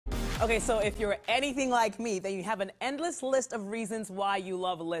Okay, so if you're anything like me, then you have an endless list of reasons why you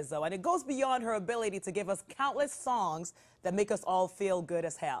love Lizzo. And it goes beyond her ability to give us countless songs that make us all feel good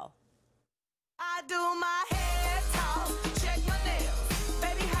as hell. I do my hair talk, check my nails.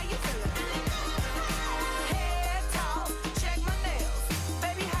 Baby, how you feeling? Hair talk, check my nails.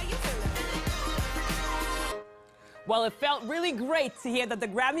 Baby, how you feeling? Well, it felt really great to hear that the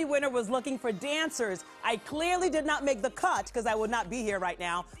Grammy winner was looking for dancers. I clearly did not make the cut because I would not be here right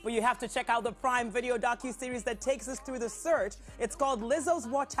now, but you have to check out the Prime Video docuseries that takes us through the search. It's called Lizzo's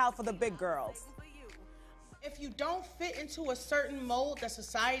Watch Out for the Big Girls. If you don't fit into a certain mold that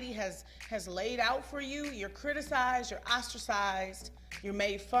society has laid out for you, you're criticized, you're ostracized, you're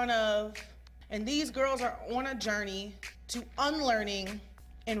made fun of. And these girls are on a journey to unlearning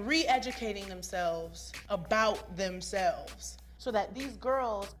and re-educating themselves about themselves so that these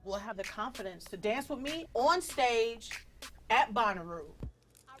girls will have the confidence to dance with me on stage at Bonnaroo.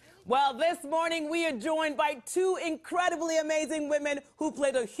 Well, this morning we are joined by two incredibly amazing women who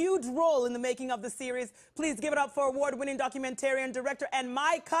played a huge role in the making of the series. Please give it up for award-winning documentarian, director, and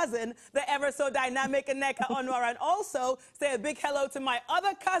my cousin, the ever so dynamic Nneka Onuorah. And also say a big hello to my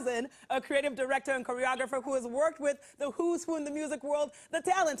other cousin, a creative director and choreographer who has worked with the who's who in the music world, the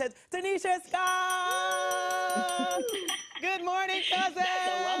talented Tanisha Scott. Good morning, cousin.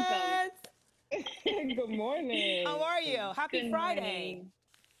 Welcome. Good morning. How are you? Happy Friday.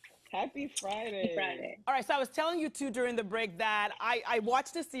 Happy Friday. All right, so I was telling you two during the break that I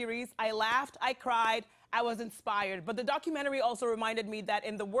watched the series, I laughed, I cried, I was inspired. But the documentary also reminded me that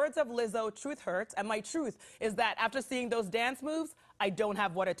in the words of Lizzo, truth hurts, and my truth is that after seeing those dance moves, I don't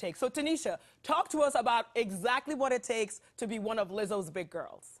have what it takes. So Tanisha, talk to us about exactly what it takes to be one of Lizzo's big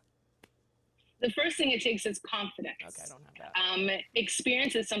girls. The first thing it takes is confidence. Okay, I don't have that.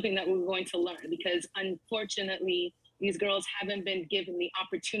 Experience is something that we're going to learn because unfortunately, these girls haven't been given the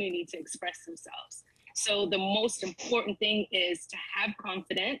opportunity to express themselves. So the most important thing is to have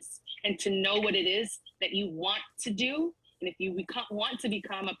confidence and to know what it is that you want to do. And if you want to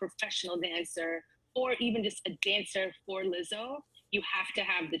become a professional dancer or even just a dancer for Lizzo, you have to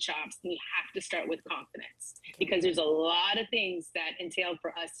have the chops and you have to start with confidence because there's a lot of things that entail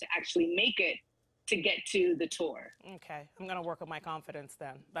for us to actually make it to get to the tour. Okay, I'm gonna work on my confidence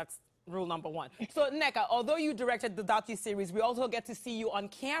then. That's rule number one. So, Nneka, although you directed the docuseries, we also get to see you on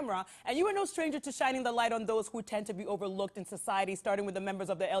camera, and you are no stranger to shining the light on those who tend to be overlooked in society, starting with the members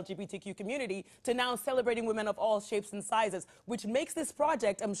of the LGBTQ community, to now celebrating women of all shapes and sizes, which makes this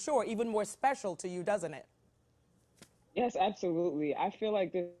project, I'm sure, even more special to you, doesn't it? Yes, absolutely. I feel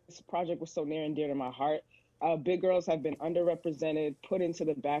like this project was so near and dear to my heart. Big girls have been underrepresented, put into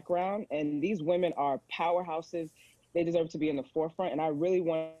the background, and these women are powerhouses. They deserve to be in the forefront, and I really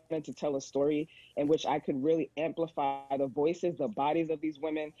wanted to tell a story in which I could really amplify the voices, the bodies of these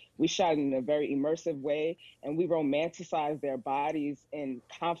women. We shot in a very immersive way, and we romanticized their bodies in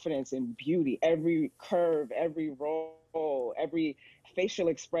confidence and beauty, every curve, every roll, every facial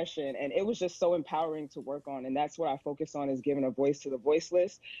expression, and it was just so empowering to work on. And that's what I focus on, is giving a voice to the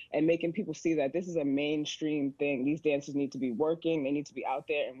voiceless and making people see that this is a mainstream thing. These dancers need to be working, they need to be out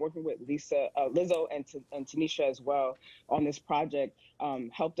there, and working with Lizzo and Tanisha as well on this project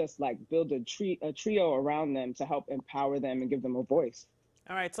helped us like build a trio around them to help empower them and give them a voice.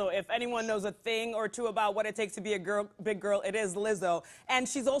 All right, so if anyone knows a thing or two about what it takes to be a big girl, it is Lizzo. And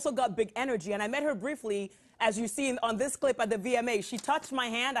she's also got big energy. And I met her briefly, as you see on this clip at the VMA. She touched my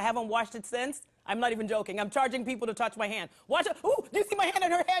hand. I haven't washed it since. I'm not even joking. I'm charging people to touch my hand. Watch it. Ooh, do you see my hand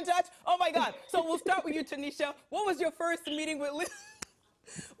and her hand touch? Oh, my God. So we'll start with you, Tanisha. What was your first meeting with Lizzo?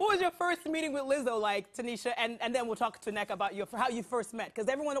 What was your first meeting with Lizzo like, Tanisha? And then we'll talk to Nneka about how you first met. Because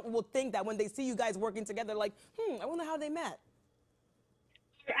everyone will think that when they see you guys working together, like, I wonder how they met.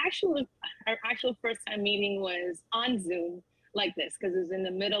 Our actual first time meeting was on Zoom like this because it was in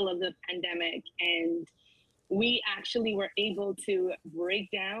the middle of the pandemic, and we actually were able to break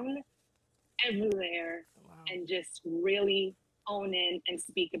down every layer and just really own in and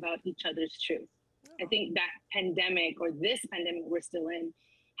speak about each other's truth. I think that pandemic, or this pandemic we're still in,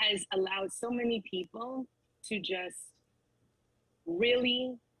 has allowed so many people to just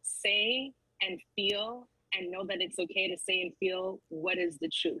really say and feel and know that it's okay to say and feel what is the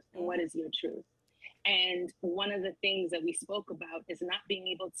truth and what is your truth. And one of the things that we spoke about is not being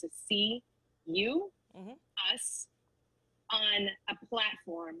able to see you, us, on a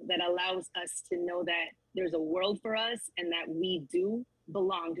platform that allows us to know that there's a world for us and that we do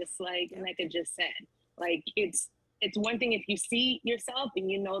belong, just like Nneka just said. Like, it's one thing if you see yourself and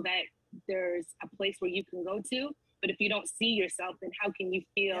you know that there's a place where you can go to, but if you don't see yourself, then how can you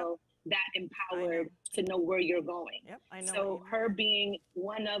feel that empowered to know where you're going. Yep, I know. So her being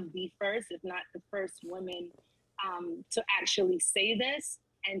one of the first, if not the first woman to actually say this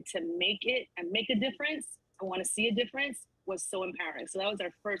and to make it and make a difference, I want to see a difference, was so empowering. So that was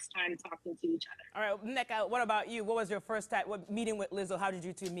our first time talking to each other. All right, Nneka, what about you? What was your first time meeting with Lizzo? How did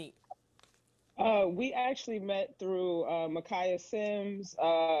you two meet? We actually met through Micaiah Sims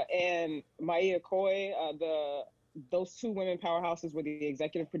and Maia Coy. Those two women powerhouses were the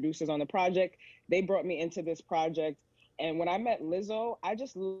executive producers on the project. They brought me into this project. And when I met Lizzo, I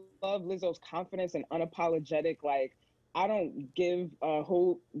just love Lizzo's confidence and unapologetic, like, I don't give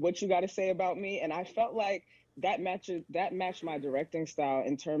what you got to say about me. And I felt like that matched my directing style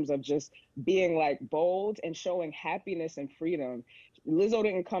in terms of just being like bold and showing happiness and freedom. Lizzo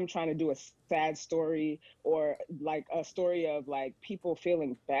didn't come trying to do a sad story or like a story of like people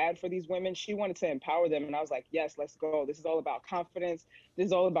feeling bad for these women. She wanted to empower them. And I was like, yes, let's go. This is all about confidence. This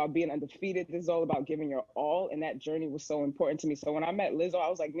is all about being undefeated. This is all about giving your all. And that journey was so important to me. So when I met Lizzo, I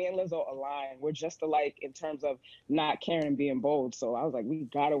was like, me and Lizzo align. We're just alike in terms of not caring and being bold. So I was like, we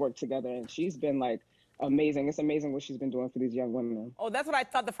got to work together. And she's been like, amazing. It's amazing what she's been doing for these young women. Oh, that's what I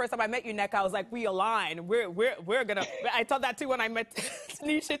thought the first time I met you, Nneka. I was like, we align. We're gonna. I thought that too when I met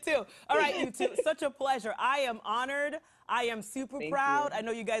Tanisha too. All right, you two. Such a pleasure. I am honored. I am super proud. I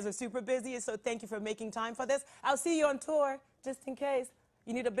know you guys are super busy, so thank you for making time for this. I'll see you on tour, just in case.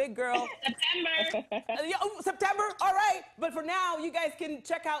 You need a big girl. September. September? All right. But for now, you guys can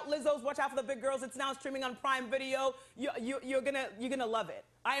check out Lizzo's Watch Out for the Big Girls. It's now streaming on Prime Video. You're gonna love it.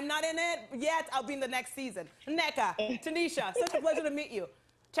 I am not in it yet. I'll be in the next season. Nneka, Tanisha, such a pleasure to meet you.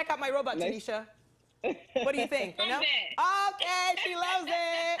 Check out my robot, Tanisha. What do you think? You know? Okay, she loves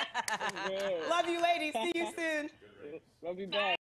it. Love you, ladies. See you soon. Love you back.